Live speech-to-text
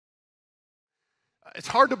It's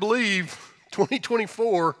hard to believe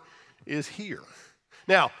 2024 is here.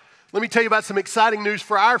 Now, let me tell you about some exciting news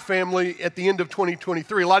for our family at the end of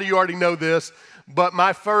 2023. A lot of you already know this, but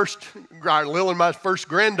my first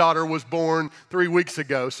granddaughter was born 3 weeks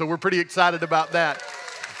ago, so we're pretty excited about that.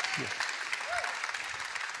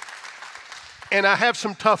 And I have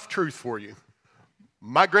some tough truth for you.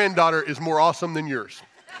 My granddaughter is more awesome than yours.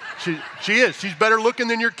 She is. She's better looking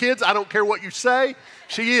than your kids. I don't care what you say.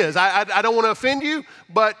 She is. I don't want to offend you,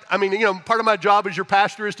 but I mean, part of my job as your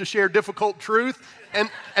pastor is to share difficult truth, and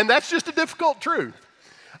that's just a difficult truth.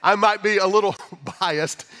 I might be a little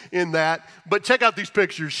biased in that, but check out these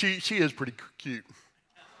pictures. She is pretty cute.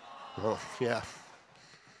 Oh, yeah.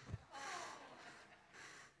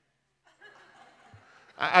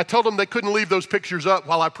 I told them they couldn't leave those pictures up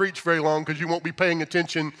while I preach very long because you won't be paying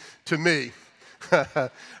attention to me.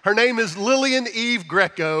 Her name is Lillian Eve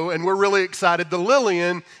Greco, and we're really excited. The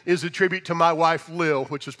Lillian is a tribute to my wife, Lil,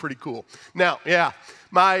 which is pretty cool. Now,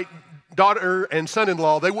 my daughter and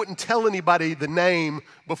son-in-law, they wouldn't tell anybody the name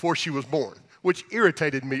before she was born, which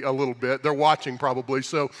irritated me a little bit. They're watching probably,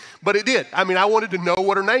 but it did. I mean, I wanted to know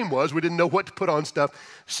what her name was. We didn't know what to put on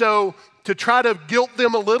stuff. So to try to guilt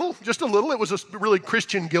them a little, just a little, it was a really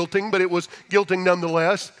Christian guilting, but it was guilting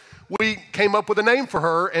nonetheless. We came up with a name for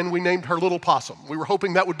her, and we named her Little Possum. We were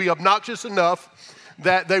hoping that would be obnoxious enough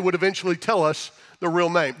that they would eventually tell us the real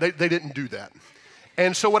name. They didn't do that.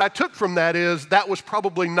 And so what I took from that is that was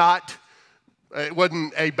probably it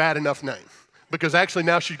wasn't a bad enough name. Because actually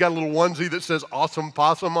now she's got a little onesie that says Awesome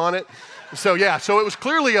Possum on it. So it was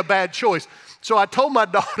clearly a bad choice. So I told my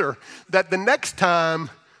daughter that the next time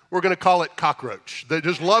we're going to call it Cockroach. That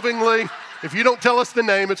just lovingly, if you don't tell us the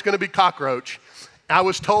name, it's going to be Cockroach. I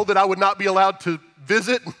was told that I would not be allowed to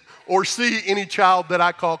visit or see any child that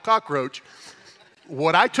I call Cockroach.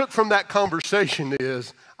 What I took from that conversation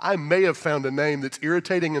is I may have found a name that's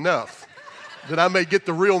irritating enough that I may get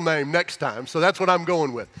the real name next time. So that's what I'm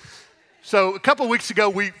going with. So a couple of weeks ago,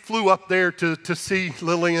 we flew up there to see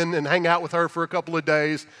Lillian and hang out with her for a couple of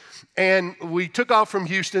days. And we took off from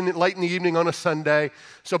Houston late in the evening on a Sunday.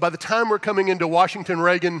 So by the time we're coming into Washington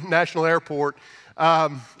Reagan National Airport,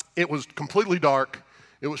 it was completely dark.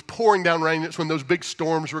 It was pouring down rain. It's when those big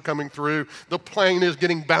storms were coming through. The plane is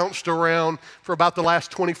getting bounced around for about the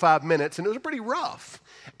last 25 minutes, and it was pretty rough.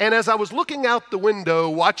 And as I was looking out the window,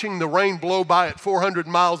 watching the rain blow by at 400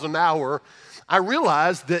 miles an hour, I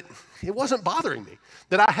realized that it wasn't bothering me,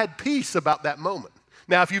 that I had peace about that moment.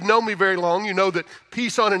 Now, if you've known me very long, you know that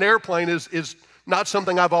peace on an airplane is not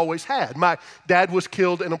something I've always had. My dad was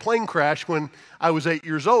killed in a plane crash when I was 8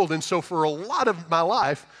 years old, and so for a lot of my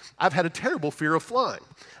life, I've had a terrible fear of flying.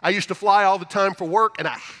 I used to fly all the time for work, and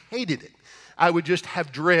I hated it. I would just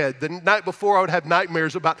have dread. The night before, I would have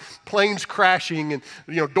nightmares about planes crashing and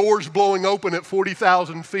doors blowing open at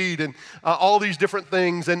 40,000 feet and all these different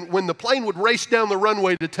things. And when the plane would race down the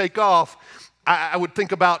runway to take off, I would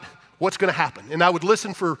think about what's going to happen. And I would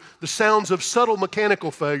listen for the sounds of subtle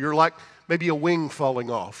mechanical failure, like maybe a wing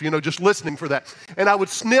falling off, just listening for that. And I would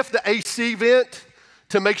sniff the AC vent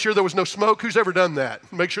to make sure there was no smoke. Who's ever done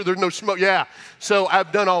that? Make sure there's no smoke. Yeah. So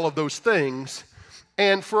I've done all of those things.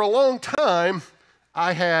 And for a long time,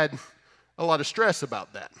 I had a lot of stress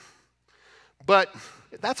about that. But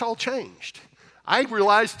that's all changed. I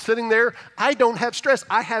realized sitting there, I don't have stress.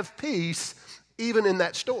 I have peace even in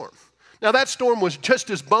that storm. Now, that storm was just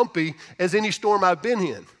as bumpy as any storm I've been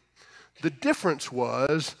in. The difference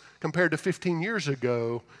was, compared to 15 years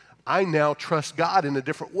ago, I now trust God in a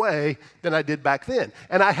different way than I did back then.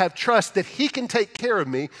 And I have trust that He can take care of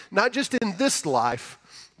me, not just in this life,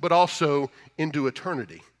 but also into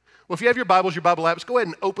eternity. Well, if you have your Bible apps, go ahead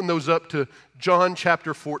and open those up to John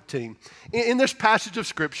chapter 14. In this passage of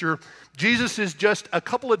Scripture, Jesus is just a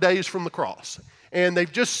couple of days from the cross, and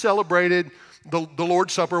they've just celebrated the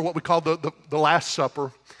Lord's Supper, what we call the Last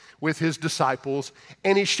Supper, with His disciples,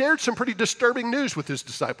 and He shared some pretty disturbing news with His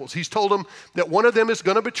disciples. He's told them that one of them is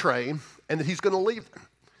going to betray Him and that He's going to leave them.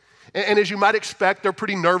 And as you might expect, they're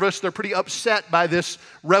pretty nervous. They're pretty upset by this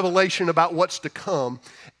revelation about what's to come.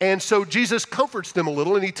 And so Jesus comforts them a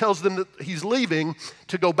little, and He tells them that He's leaving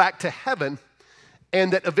to go back to heaven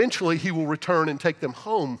and that eventually He will return and take them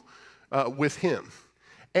home with Him.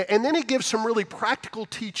 And then He gives some really practical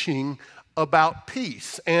teaching about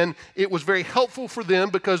peace. And it was very helpful for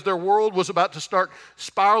them because their world was about to start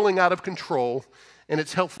spiraling out of control, and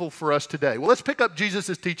it's helpful for us today. Well, let's pick up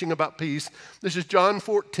Jesus' teaching about peace. This is John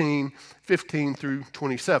 14, 15 through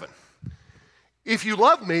 27. If you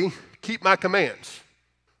love me, keep my commands.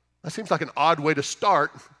 That seems like an odd way to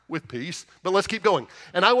start with peace. But let's keep going.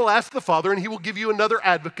 And I will ask the Father, and he will give you another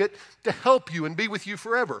advocate to help you and be with you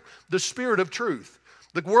forever, the Spirit of truth.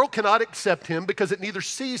 The world cannot accept him because it neither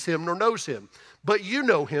sees him nor knows him. But you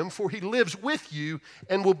know him, for he lives with you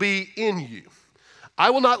and will be in you. I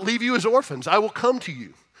will not leave you as orphans. I will come to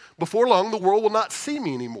you. Before long, the world will not see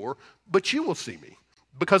me anymore, but you will see me.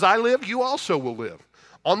 Because I live, you also will live.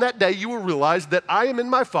 On that day, you will realize that I am in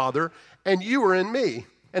my Father, and you are in me,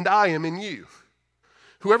 and I am in you.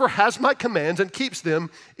 Whoever has my commands and keeps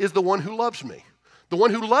them is the one who loves me. The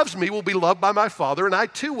one who loves me will be loved by my Father, and I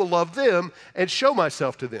too will love them and show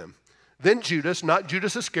myself to them. Then Judas, not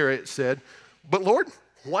Judas Iscariot, said, But Lord,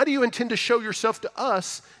 why do you intend to show yourself to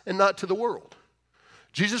us and not to the world?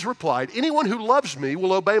 Jesus replied, Anyone who loves me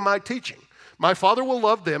will obey my teaching. My Father will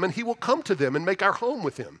love them, and he will come to them and make our home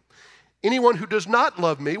with him. Anyone who does not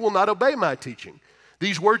love me will not obey my teaching.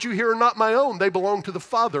 These words you hear are not my own. They belong to the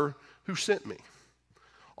Father who sent me.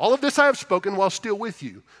 All of this I have spoken while still with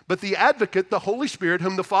you. But the advocate, the Holy Spirit,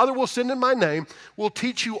 whom the Father will send in my name, will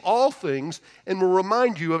teach you all things and will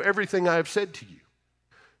remind you of everything I have said to you.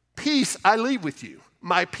 Peace I leave with you.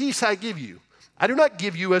 My peace I give you. I do not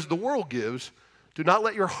give you as the world gives. Do not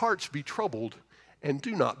let your hearts be troubled, and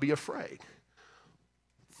do not be afraid.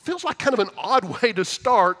 Feels like kind of an odd way to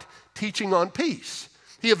start teaching on peace.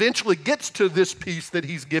 He eventually gets to this peace that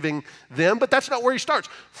he's giving them, but that's not where he starts.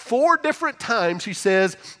 4 different times he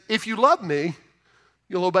says, if you love me,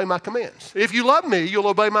 you'll obey my commands. If you love me, you'll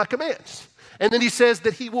obey my commands. And then he says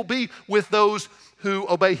that he will be with those who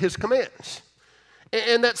obey his commands.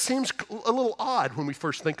 And that seems a little odd when we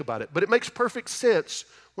first think about it, but it makes perfect sense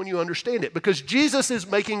when you understand it, because Jesus is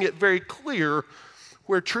making it very clear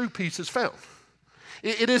where true peace is found.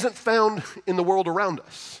 It isn't found in the world around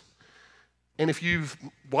us. And if you've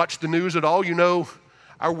watched the news at all, you know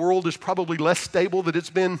our world is probably less stable than it's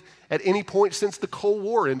been at any point since the Cold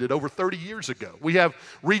War ended over 30 years ago. We have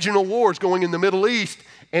regional wars going in the Middle East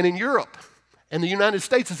and in Europe. And the United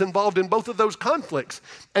States is involved in both of those conflicts.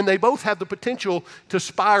 And they both have the potential to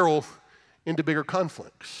spiral into bigger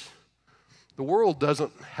conflicts. The world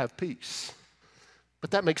doesn't have peace.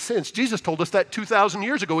 But that makes sense. Jesus told us that 2,000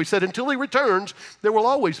 years ago. He said, until he returns, there will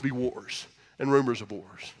always be wars and rumors of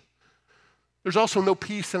wars. There's also no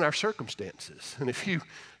peace in our circumstances. And if you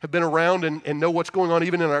have been around and know what's going on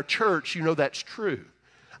even in our church, you know that's true.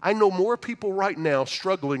 I know more people right now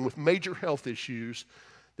struggling with major health issues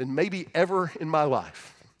than maybe ever in my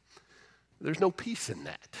life. There's no peace in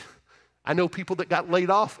that. I know people that got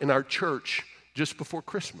laid off in our church just before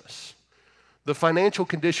Christmas. The financial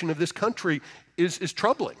condition of this country is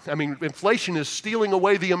troubling. I mean, inflation is stealing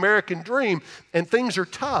away the American dream, and things are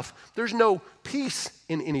tough. There's no peace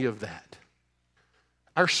in any of that.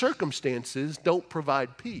 Our circumstances don't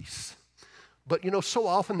provide peace. But, so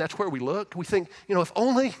often that's where we look. We think, if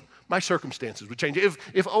only my circumstances would change.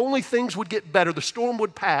 If only things would get better, the storm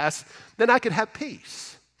would pass, then I could have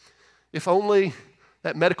peace. If only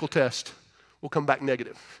that medical test will come back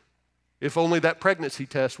negative. If only that pregnancy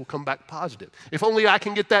test will come back positive. If only I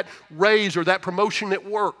can get that raise or that promotion at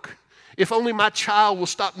work. If only my child will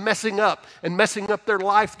stop messing up their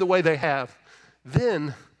life the way they have.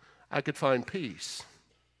 Then I could find peace.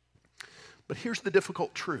 But here's the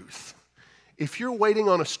difficult truth. If you're waiting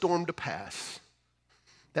on a storm to pass,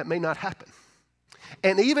 that may not happen.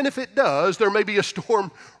 And even if it does, there may be a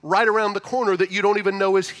storm right around the corner that you don't even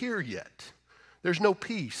know is here yet. There's no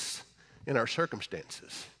peace in our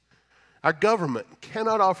circumstances. Our government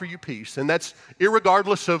cannot offer you peace, and that's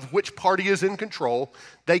irregardless of which party is in control.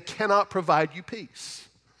 They cannot provide you peace.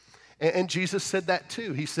 And Jesus said that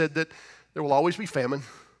too. He said that there will always be famine.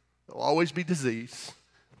 There will always be disease.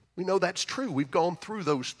 We know that's true. We've gone through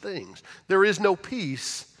those things. There is no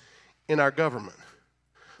peace in our government.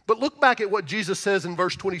 But look back at what Jesus says in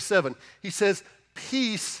verse 27. He says,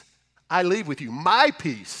 peace I leave with you. My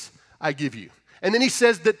peace I give you. And then he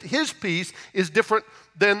says that his peace is different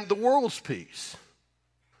than the world's peace.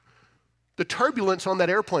 The turbulence on that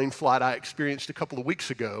airplane flight I experienced a couple of weeks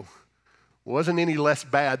ago wasn't any less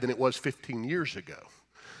bad than it was 15 years ago.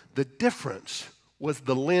 The difference was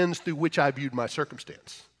the lens through which I viewed my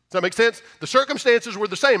circumstance. Does that make sense? The circumstances were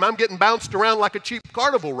the same. I'm getting bounced around like a cheap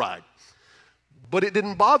carnival ride. But it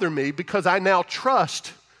didn't bother me because I now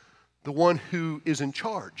trust the one who is in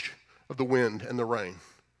charge of the wind and the rain.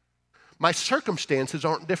 My circumstances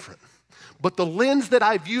aren't different. But the lens that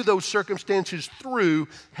I view those circumstances through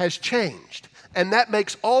has changed. And that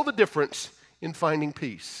makes all the difference in finding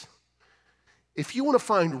peace. If you want to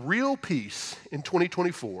find real peace in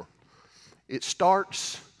 2024, it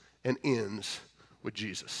starts and ends with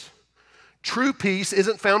Jesus. True peace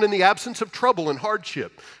isn't found in the absence of trouble and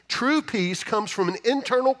hardship. True peace comes from an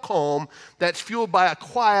internal calm that's fueled by a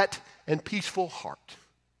quiet and peaceful heart.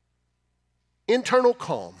 Internal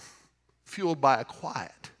calm fueled by a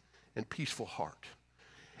quiet and peaceful heart.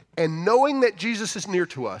 And knowing that Jesus is near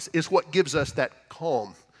to us is what gives us that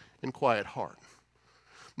calm and quiet heart.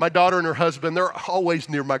 My daughter and her husband, they're always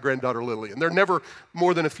near my granddaughter Lily, and they're never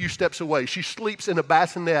more than a few steps away. She sleeps in a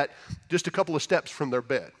bassinet just a couple of steps from their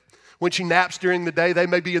bed. When she naps during the day, they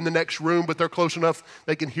may be in the next room, but they're close enough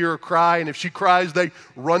they can hear her cry. And if she cries, they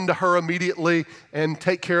run to her immediately and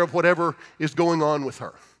take care of whatever is going on with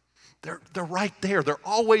her. They're right there. They're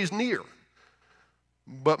always near.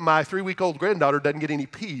 But my 3-week-old granddaughter doesn't get any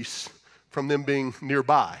peace from them being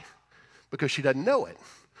nearby because she doesn't know it.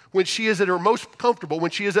 When she is at her most comfortable,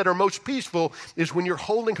 when she is at her most peaceful, is when you're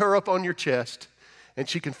holding her up on your chest and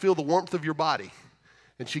she can feel the warmth of your body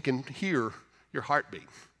and she can hear your heartbeat.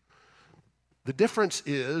 The difference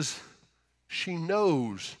is she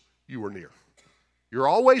knows you are near. You're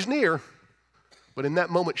always near, but in that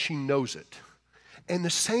moment she knows it. And the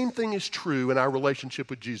same thing is true in our relationship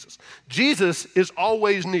with Jesus. Jesus is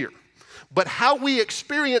always near, but how we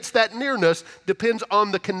experience that nearness depends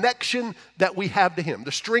on the connection that we have to him,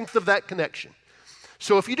 the strength of that connection.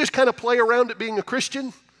 So if you just kind of play around at being a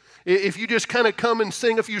Christian, if you just kind of come and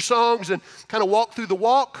sing a few songs and kind of walk through the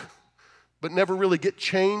walk, but never really get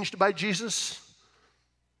changed by Jesus,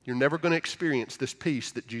 you're never going to experience this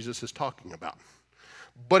peace that Jesus is talking about.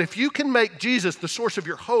 But if you can make Jesus the source of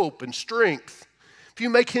your hope and strength, if you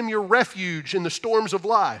make him your refuge in the storms of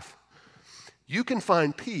life, you can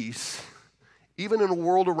find peace even in a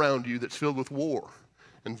world around you that's filled with war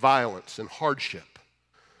and violence and hardship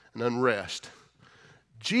and unrest.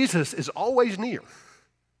 Jesus is always near,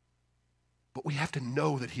 but we have to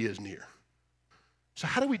know that he is near. So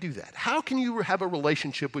how do we do that? How can you have a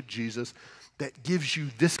relationship with Jesus that gives you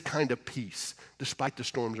this kind of peace despite the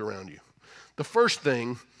storms around you? The first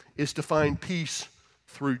thing is to find peace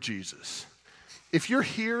through Jesus. If you're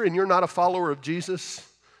here and you're not a follower of Jesus,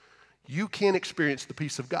 you can't experience the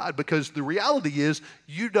peace of God because the reality is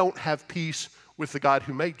you don't have peace with the God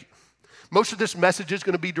who made you. Most of this message is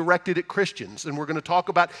going to be directed at Christians, and we're going to talk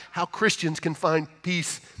about how Christians can find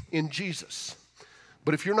peace in Jesus.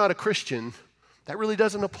 But if you're not a Christian, that really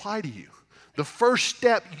doesn't apply to you. The first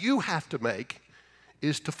step you have to make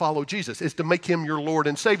is to follow Jesus, is to make him your Lord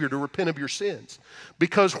and Savior, to repent of your sins.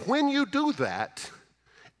 Because when you do that,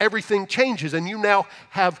 everything changes and you now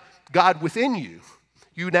have God within you.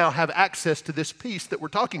 You now have access to this peace that we're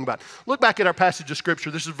talking about. Look back at our passage of Scripture.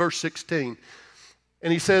 This is verse 16.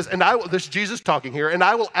 And he says, this is Jesus talking here, and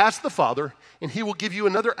I will ask the Father, and he will give you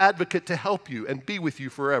another advocate to help you and be with you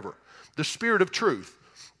forever, the Spirit of truth.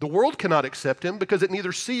 The world cannot accept him because it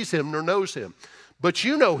neither sees him nor knows him. But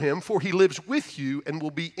you know him, for he lives with you and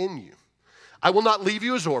will be in you. I will not leave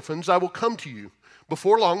you as orphans. I will come to you.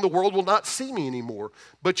 Before long, the world will not see me anymore,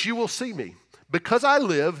 but you will see me. Because I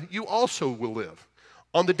live, you also will live.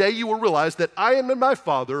 On the day you will realize that I am in my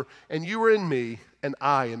Father, and you are in me, and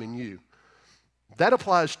I am in you. That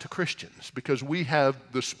applies to Christians because we have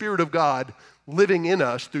the Spirit of God living in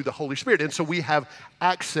us through the Holy Spirit. And so we have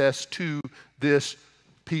access to this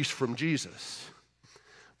peace from Jesus.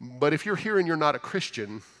 But if you're here and you're not a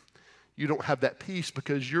Christian, you don't have that peace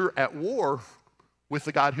because you're at war with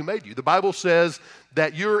the God who made you. The Bible says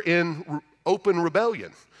that you're in open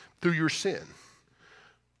rebellion through your sin.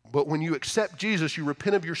 But when you accept Jesus, you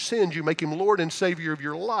repent of your sins, you make him Lord and Savior of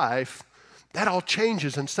your life, that all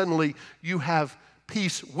changes and suddenly you have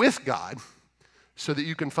peace with God so that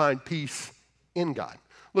you can find peace in God.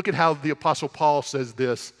 Look at how the Apostle Paul says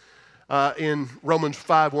this in Romans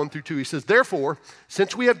 5, 1 through 2. He says, therefore,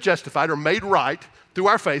 since we have justified or made right through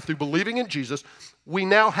our faith, through believing in Jesus, we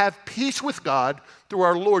now have peace with God through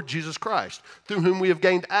our Lord Jesus Christ, through whom we have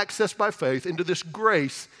gained access by faith into this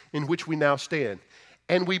grace in which we now stand.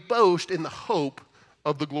 And we boast in the hope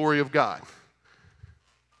of the glory of God.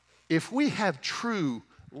 If we have true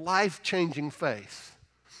life-changing faith,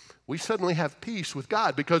 we suddenly have peace with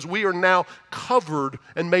God because we are now covered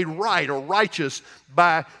and made right or righteous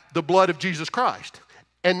by the blood of Jesus Christ.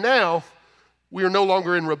 And now we are no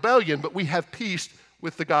longer in rebellion, but we have peace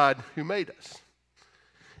with the God who made us.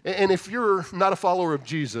 And if you're not a follower of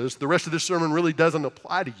Jesus, the rest of this sermon really doesn't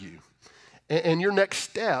apply to you. And your next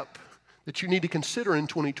step that you need to consider in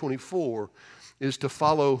 2024 is to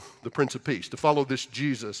follow the Prince of Peace, to follow this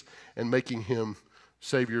Jesus and making him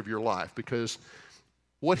Savior of your life, because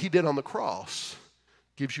what he did on the cross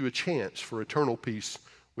gives you a chance for eternal peace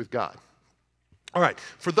with God. All right,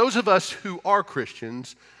 for those of us who are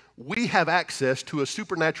Christians, we have access to a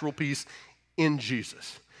supernatural peace in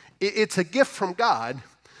Jesus. It's a gift from God,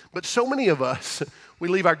 but so many of us, we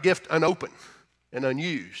leave our gift unopened and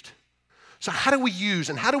unused. So how do we use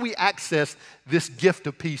and how do we access this gift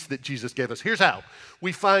of peace that Jesus gave us? Here's how.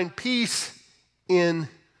 We find peace in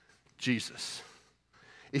Jesus.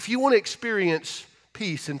 If you want to experience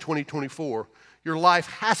peace in 2024, your life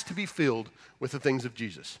has to be filled with the things of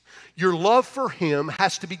Jesus. Your love for him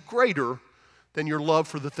has to be greater than your love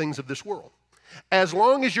for the things of this world. As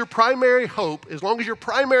long as your primary hope, as long as your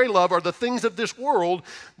primary love are the things of this world,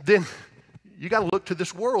 then you got to look to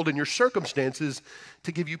this world and your circumstances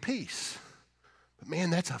to give you peace. But man,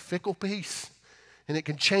 that's a fickle peace. And it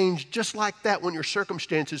can change just like that when your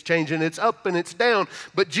circumstances change, and it's up and it's down.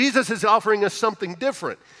 But Jesus is offering us something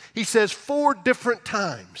different. He says 4 different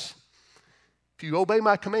times, if you obey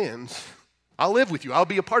my commands, I'll live with you, I'll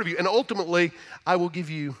be a part of you, and ultimately, I will give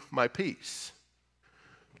you my peace.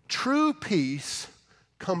 True peace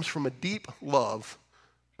comes from a deep love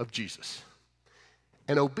of Jesus.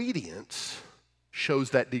 And obedience shows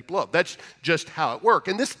that deep love. That's just how it works.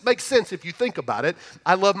 And this makes sense if you think about it.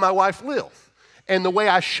 I love my wife, Lil. And the way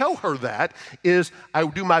I show her that is I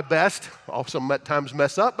do my best, I'll sometimes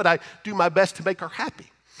mess up, but I do my best to make her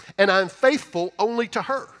happy. And I'm faithful only to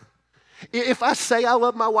her. If I say I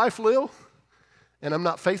love my wife, Lil, and I'm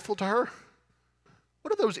not faithful to her,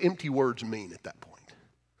 what do those empty words mean at that point?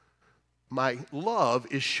 My love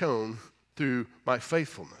is shown through my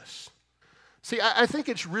faithfulness. See, I think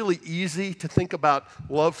it's really easy to think about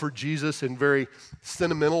love for Jesus in very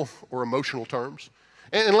sentimental or emotional terms.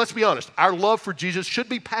 And let's be honest, our love for Jesus should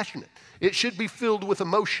be passionate. It should be filled with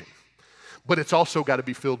emotion. But it's also got to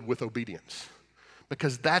be filled with obedience,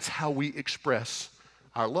 because that's how we express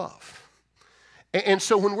our love. And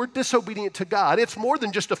so when we're disobedient to God, it's more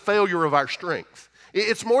than just a failure of our strength.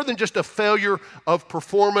 It's more than just a failure of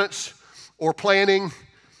performance or planning.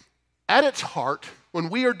 At its heart, when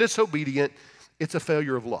we are disobedient, it's a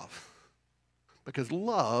failure of love, because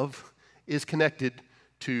love is connected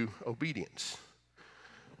to obedience.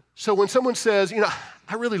 So when someone says,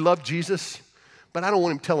 I really love Jesus, but I don't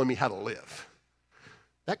want him telling me how to live,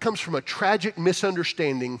 that comes from a tragic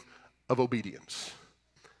misunderstanding of obedience.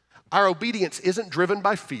 Our obedience isn't driven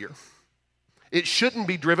by fear. It shouldn't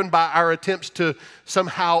be driven by our attempts to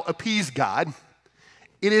somehow appease God.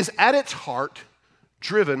 It is at its heart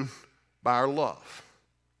driven by our love.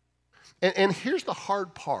 And here's the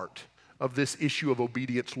hard part of this issue of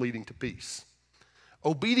obedience leading to peace.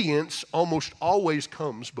 Obedience almost always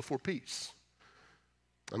comes before peace.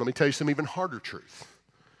 And let me tell you some even harder truth.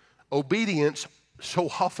 Obedience so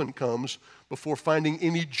often comes before finding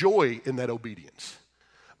any joy in that obedience.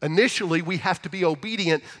 Initially, we have to be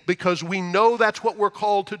obedient because we know that's what we're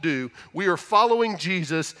called to do. We are following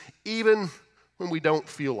Jesus even when we don't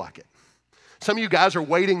feel like it. Some of you guys are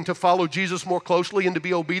waiting to follow Jesus more closely and to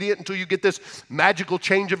be obedient until you get this magical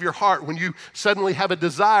change of your heart when you suddenly have a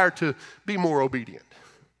desire to be more obedient.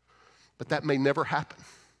 But that may never happen.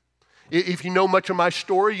 If you know much of my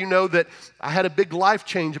story, you know that I had a big life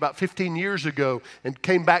change about 15 years ago and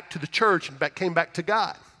came back to the church and came back to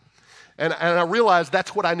God. And I realized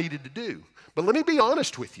that's what I needed to do. But let me be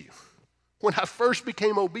honest with you. When I first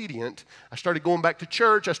became obedient, I started going back to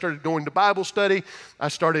church. I started going to Bible study. I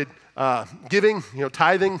started giving,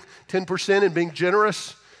 tithing 10% and being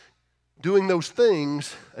generous. Doing those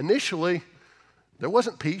things, initially, there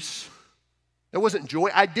wasn't peace. There wasn't joy.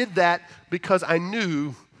 I did that because I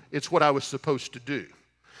knew it's what I was supposed to do.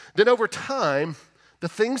 Then over time, the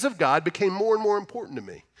things of God became more and more important to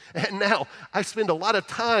me. And now I spend a lot of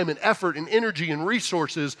time and effort and energy and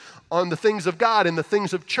resources on the things of God and the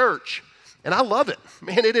things of church. And I love it.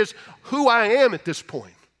 Man, it is who I am at this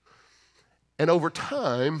point. And over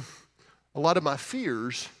time, a lot of my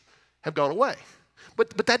fears have gone away.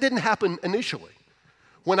 But that didn't happen initially.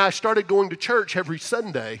 When I started going to church every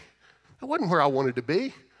Sunday, that wasn't where I wanted to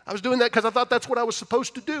be. I was doing that because I thought that's what I was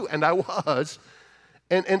supposed to do, and I was.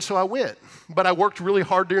 And so I went. But I worked really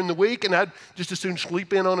hard during the week, and I'd just as soon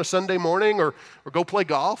sleep in on a Sunday morning or go play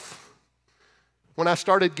golf. When I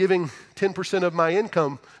started giving 10% of my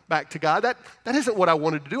income back to God, that isn't what I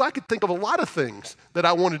wanted to do. I could think of a lot of things that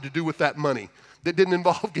I wanted to do with that money that didn't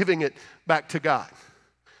involve giving it back to God.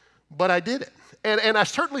 But I did it. And I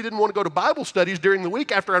certainly didn't want to go to Bible studies during the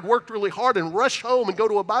week after I'd worked really hard and rush home and go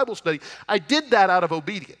to a Bible study. I did that out of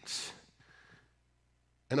obedience.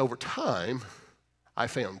 And over time, I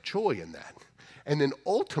found joy in that. And then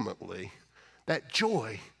ultimately, that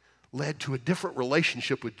joy led to a different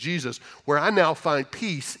relationship with Jesus where I now find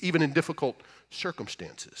peace even in difficult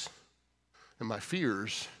circumstances. And my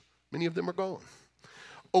fears, many of them are gone.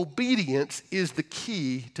 Obedience is the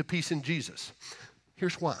key to peace in Jesus.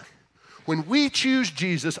 Here's why. When we choose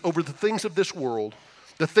Jesus over the things of this world,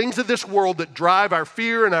 the things of this world that drive our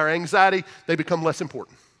fear and our anxiety, they become less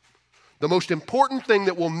important. The most important thing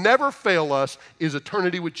that will never fail us is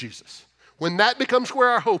eternity with Jesus. When that becomes where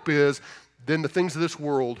our hope is, then the things of this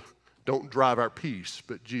world don't drive our peace,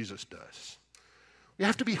 but Jesus does. We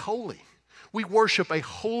have to be holy. We worship a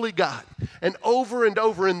holy God. And over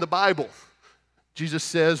in the Bible, Jesus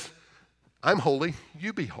says, I'm holy,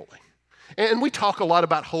 you be holy. And we talk a lot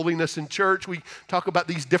about holiness in church. We talk about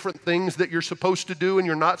these different things that you're supposed to do and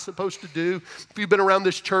you're not supposed to do. If you've been around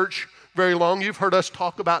this church very long, you've heard us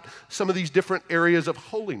talk about some of these different areas of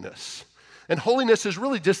holiness. And holiness is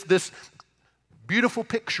really just this beautiful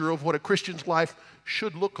picture of what a Christian's life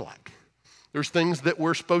should look like. There's things that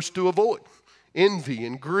we're supposed to avoid: envy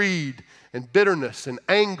and greed and bitterness and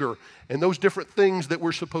anger and those different things that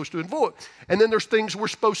we're supposed to avoid. And then there's things we're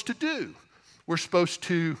supposed to do. We're supposed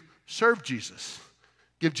to serve Jesus,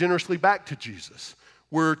 give generously back to Jesus.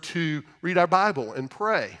 We're to read our Bible and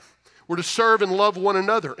pray. We're to serve and love one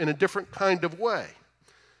another in a different kind of way.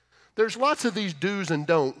 There's lots of these do's and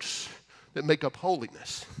don'ts that make up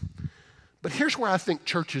holiness. But here's where I think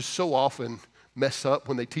churches so often mess up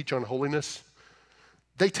when they teach on holiness.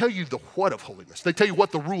 They tell you the what of holiness. They tell you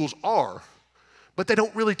what the rules are, but they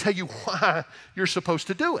don't really tell you why you're supposed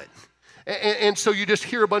to do it. And so you just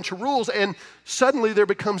hear a bunch of rules, and suddenly there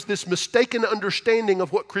becomes this mistaken understanding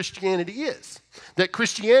of what Christianity is. That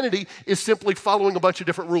Christianity is simply following a bunch of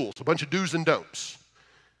different rules, a bunch of do's and don'ts.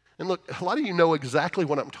 And look, a lot of you know exactly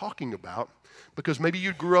what I'm talking about because maybe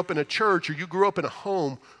you grew up in a church or you grew up in a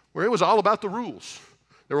home where it was all about the rules.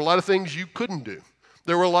 There were a lot of things you couldn't do.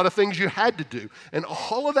 There were a lot of things you had to do. And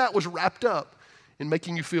all of that was wrapped up in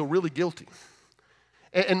making you feel really guilty.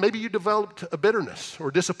 And maybe you developed a bitterness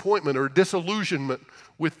or disappointment or disillusionment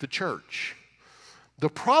with the church. The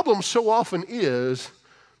problem so often is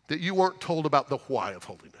that you weren't told about the why of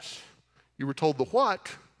holiness. You were told the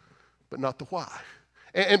what, but not the why.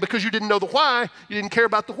 And because you didn't know the why, you didn't care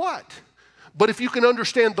about the what. But if you can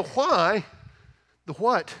understand the why, the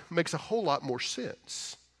what makes a whole lot more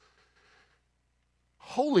sense.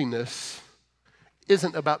 Holiness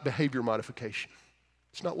isn't about behavior modification.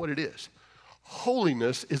 It's not what it is.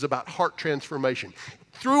 Holiness is about heart transformation.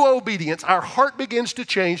 Through obedience, our heart begins to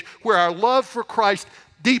change where our love for Christ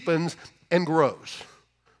deepens and grows.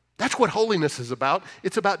 That's what holiness is about.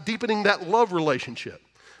 It's about deepening that love relationship.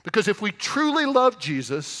 Because if we truly love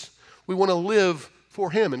Jesus, we want to live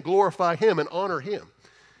for Him and glorify Him and honor Him.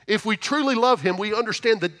 If we truly love Him, we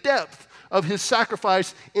understand the depth of His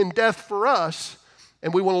sacrifice in death for us,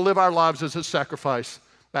 and we want to live our lives as a sacrifice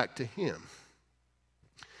back to Him.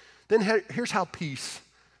 Then here's how peace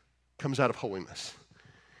comes out of holiness.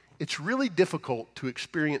 It's really difficult to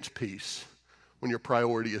experience peace when your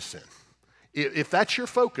priority is sin. If that's your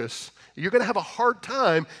focus, you're going to have a hard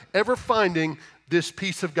time ever finding this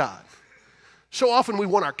peace of God. So often we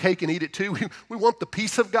want our cake and eat it too. We want the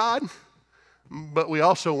peace of God, but we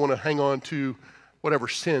also want to hang on to whatever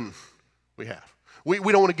sin we have. We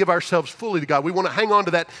don't want to give ourselves fully to God. We want to hang on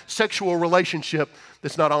to that sexual relationship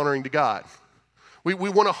that's not honoring to God. We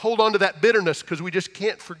want to hold on to that bitterness because we just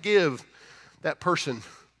can't forgive that person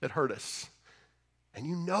that hurt us. And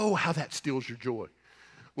you know how that steals your joy.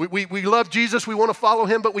 We love Jesus, we want to follow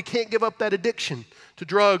Him, but we can't give up that addiction to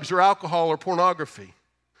drugs or alcohol or pornography.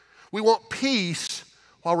 We want peace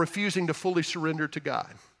while refusing to fully surrender to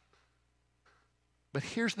God. But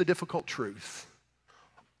here's the difficult truth.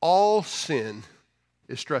 All sin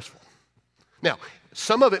is stressful. Now,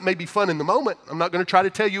 some of it may be fun in the moment. I'm not going to try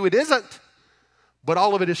to tell you it isn't. But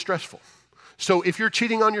all of it is stressful. So if you're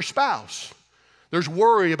cheating on your spouse, there's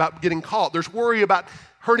worry about getting caught. There's worry about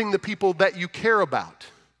hurting the people that you care about.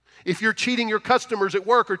 If you're cheating your customers at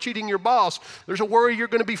work or cheating your boss, there's a worry you're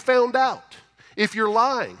going to be found out. If you're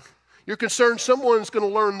lying, you're concerned someone's going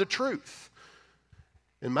to learn the truth.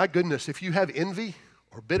 And my goodness, if you have envy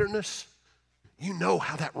or bitterness, you know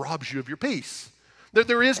how that robs you of your peace.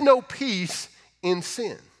 There is no peace in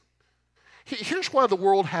sin. Here's why the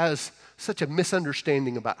world has such a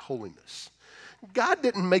misunderstanding about holiness. God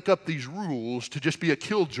didn't make up these rules to just be a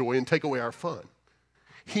killjoy and take away our fun.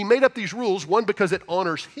 He made up these rules, one, because it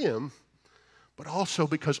honors Him, but also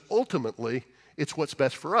because ultimately it's what's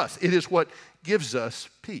best for us. It is what gives us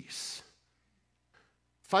peace.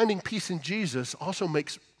 Finding peace in Jesus also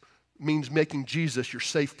means making Jesus your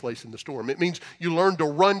safe place in the storm. It means you learn to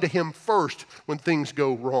run to Him first when things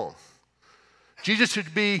go wrong. Jesus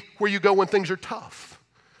should be where you go when things are tough.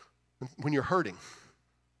 When you're hurting,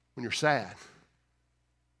 when you're sad,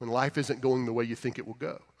 when life isn't going the way you think it will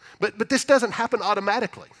go. But this doesn't happen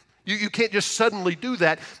automatically. You can't just suddenly do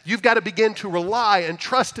that. You've got to begin to rely and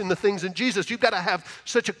trust in the things in Jesus. You've got to have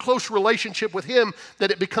such a close relationship with him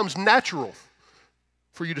that it becomes natural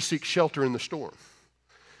for you to seek shelter in the storm.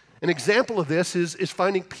 An example of this is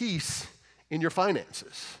finding peace in your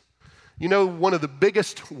finances. You know, one of the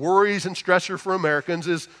biggest worries and stressor for Americans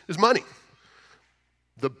is money.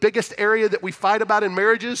 The biggest area that we fight about in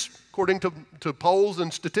marriages, according to polls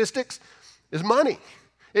and statistics, is money.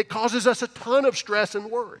 It causes us a ton of stress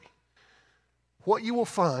and worry. What you will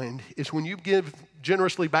find is when you give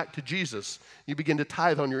generously back to Jesus, you begin to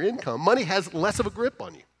tithe on your income, money has less of a grip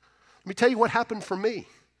on you. Let me tell you what happened for me.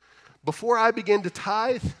 Before I began to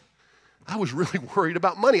tithe, I was really worried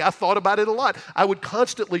about money. I thought about it a lot. I would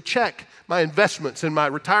constantly check my investments and my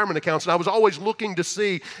retirement accounts, and I was always looking to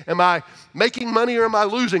see, am I making money or am I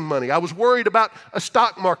losing money? I was worried about a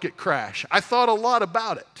stock market crash. I thought a lot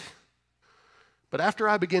about it. But after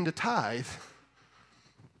I began to tithe,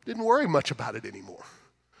 didn't worry much about it anymore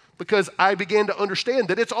because I began to understand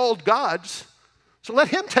that it's all God's, so let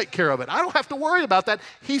him take care of it. I don't have to worry about that.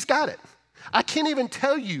 He's got it. I can't even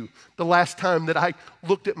tell you the last time that I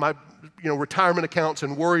looked at my retirement accounts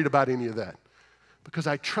and worried about any of that because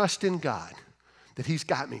I trust in God that he's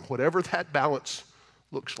got me, whatever that balance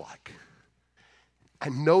looks like. I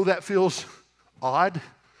know that feels odd,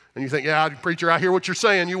 and you think, yeah, preacher, I hear what you're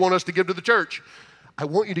saying. You want us to give to the church. I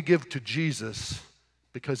want you to give to Jesus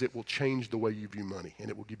because it will change the way you view money and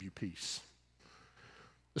it will give you peace.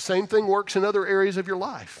 The same thing works in other areas of your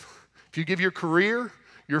life. If you give your career,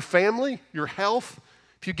 your family, your health,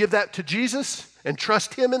 if you give that to Jesus and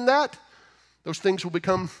trust him in that, those things will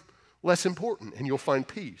become less important and you'll find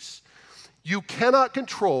peace. You cannot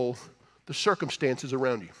control the circumstances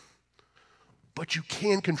around you, but you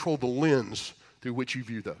can control the lens through which you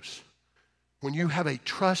view those. When you have a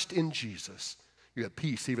trust in Jesus, you have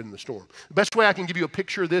peace even in the storm. The best way I can give you a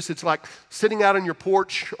picture of this, it's like sitting out on your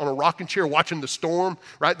porch on a rocking chair watching the storm,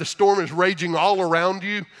 right? The storm is raging all around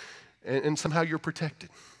you, and somehow you're protected.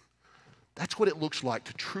 That's what it looks like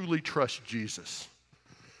to truly trust Jesus.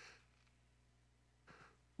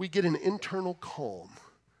 We get an internal calm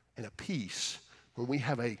and a peace when we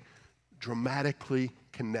have a dramatically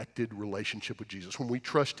connected relationship with Jesus, when we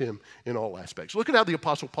trust him in all aspects. Look at how the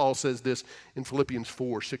Apostle Paul says this in Philippians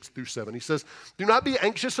 4, 6 through 7. He says, do not be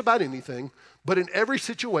anxious about anything, but in every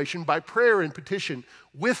situation, by prayer and petition,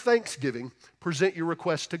 with thanksgiving, present your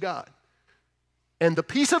requests to God. And the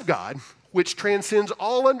peace of God, which transcends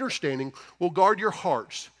all understanding, will guard your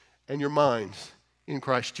hearts and your minds in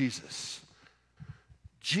Christ Jesus.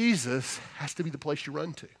 Jesus has to be the place you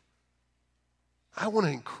run to. I want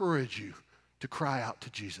to encourage you to cry out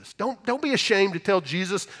to Jesus. Don't be ashamed to tell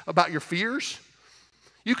Jesus about your fears.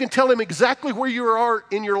 You can tell him exactly where you are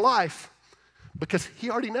in your life because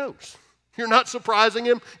he already knows. You're not surprising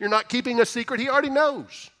him. You're not keeping a secret. He already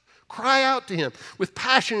knows. Cry out to him with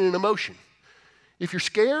passion and emotion. If you're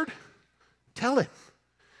scared, tell him.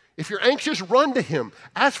 If you're anxious, run to him.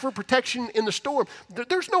 Ask for protection in the storm.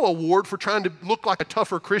 There's no award for trying to look like a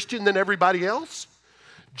tougher Christian than everybody else.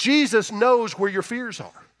 Jesus knows where your fears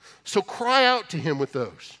are. So cry out to him with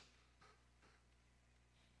those.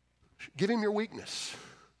 Give him your weakness.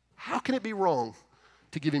 How can it be wrong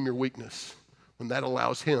to give him your weakness when that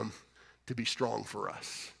allows him to be strong for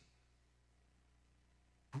us?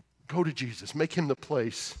 Go to Jesus. Make him the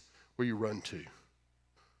place where you run to.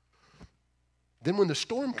 Then when the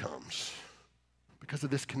storm comes, because of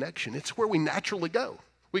this connection, it's where we naturally go.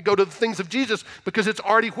 We go to the things of Jesus because it's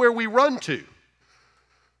already where we run to.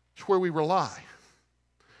 It's where we rely.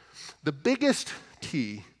 The biggest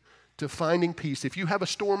key to finding peace, if you have a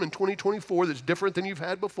storm in 2024 that's different than you've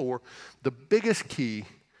had before, the biggest key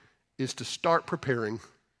is to start preparing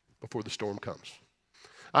before the storm comes.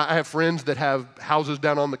 I have friends that have houses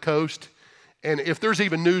down on the coast, and if there's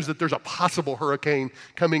even news that there's a possible hurricane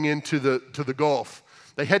coming into the Gulf,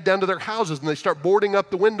 they head down to their houses and they start boarding up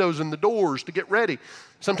the windows and the doors to get ready.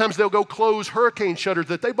 Sometimes they'll go close hurricane shutters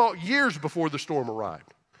that they bought years before the storm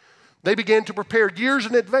arrived. They began to prepare years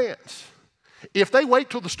in advance. If they wait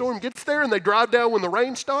till the storm gets there and they drive down when the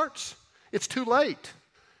rain starts, it's too late.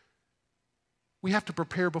 We have to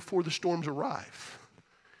prepare before the storms arrive.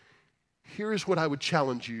 Here is what I would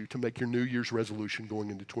challenge you to make your New Year's resolution going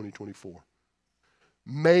into 2024.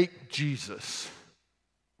 Make Jesus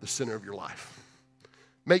the center of your life.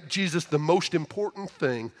 Make Jesus the most important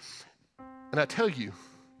thing. And I tell you,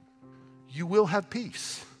 you will have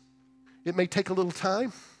peace. It may take a little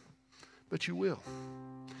time, but you will.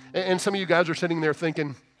 And some of you guys are sitting there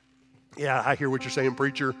thinking, yeah, I hear what you're saying,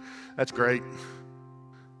 preacher. That's great.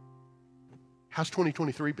 How's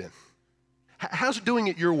 2023 been? How's doing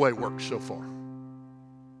it your way worked so far?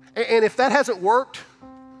 And if that hasn't worked,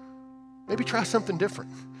 maybe try something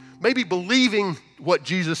different. Maybe believing what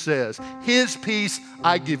Jesus says, his peace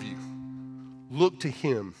I give you. Look to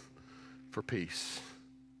him for peace.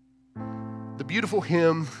 The beautiful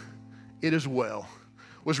hymn, It Is Well,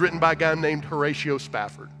 was written by a guy named Horatio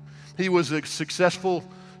Spafford. He was a successful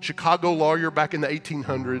Chicago lawyer back in the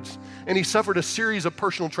 1800s, and he suffered a series of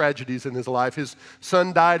personal tragedies in his life. His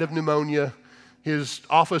son died of pneumonia. His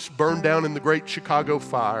office burned down in the Great Chicago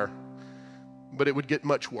Fire, but it would get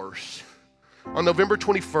much worse. On November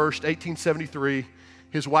 21st, 1873,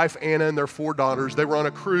 his wife Anna and their 4 daughters, they were on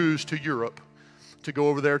a cruise to Europe to go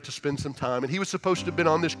over there to spend some time. And he was supposed to have been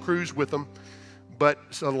on this cruise with them, but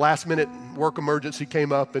a last-minute work emergency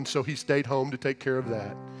came up, and so he stayed home to take care of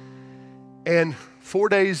that. And 4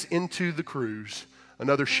 days into the cruise,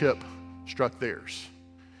 another ship struck theirs.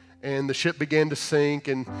 And the ship began to sink,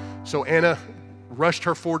 and so Anna rushed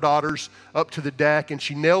her 4 daughters up to the deck, and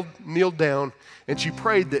she kneeled down, and she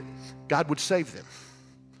prayed that God would save them.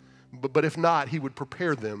 But if not, he would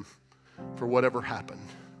prepare them for whatever happened.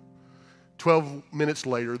 12 minutes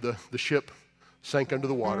later, the ship sank under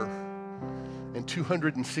the water, and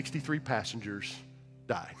 263 passengers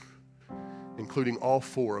died, including all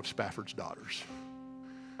 4 of Spafford's daughters.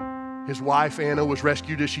 His wife, Anna, was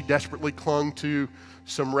rescued as she desperately clung to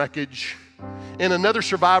some wreckage. And another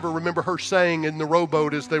survivor, remember her saying in the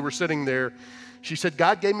rowboat as they were sitting there, she said,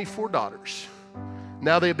 God gave me 4 daughters.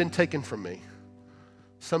 Now they have been taken from me.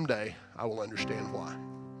 Someday I will understand why.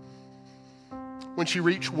 When she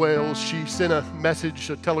reached Wales, she sent a message,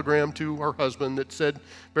 a telegram to her husband that said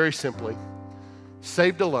very simply,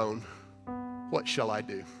 saved alone, what shall I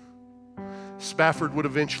do? Spafford would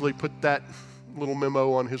eventually put that little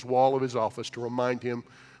memo on his wall of his office to remind him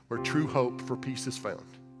where true hope for peace is found.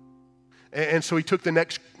 And so he took the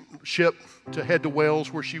next ship to head to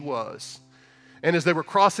Wales where she was. And as they were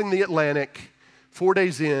crossing the Atlantic, 4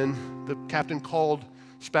 days in, the captain called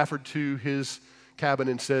Spafford to his cabin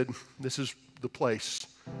and said, this is the place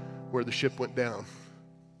where the ship went down.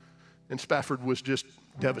 And Spafford was just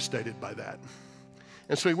devastated by that.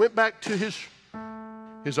 And so he went back to his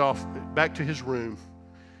room,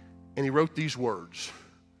 and he wrote these words.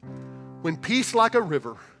 When peace like a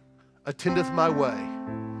river attendeth my way,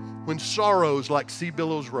 when sorrows like sea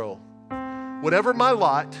billows roll, whatever my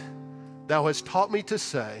lot, thou hast taught me to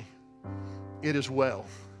say, it is well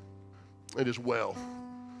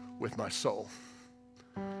with my soul.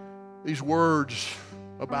 These words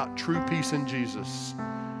about true peace in Jesus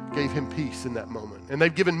gave him peace in that moment. And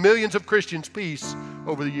they've given millions of Christians peace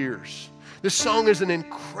over the years. This song is an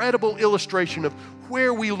incredible illustration of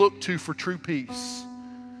where we look to for true peace.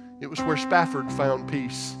 It was where Spafford found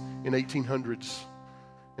peace in 1800s,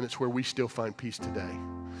 and it's where we still find peace today.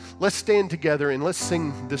 Let's stand together and let's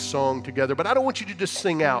sing this song together. But I don't want you to just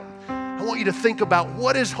sing out. I want you to think about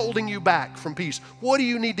what is holding you back from peace. What do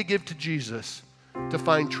you need to give to Jesus to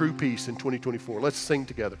find true peace in 2024? Let's sing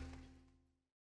together.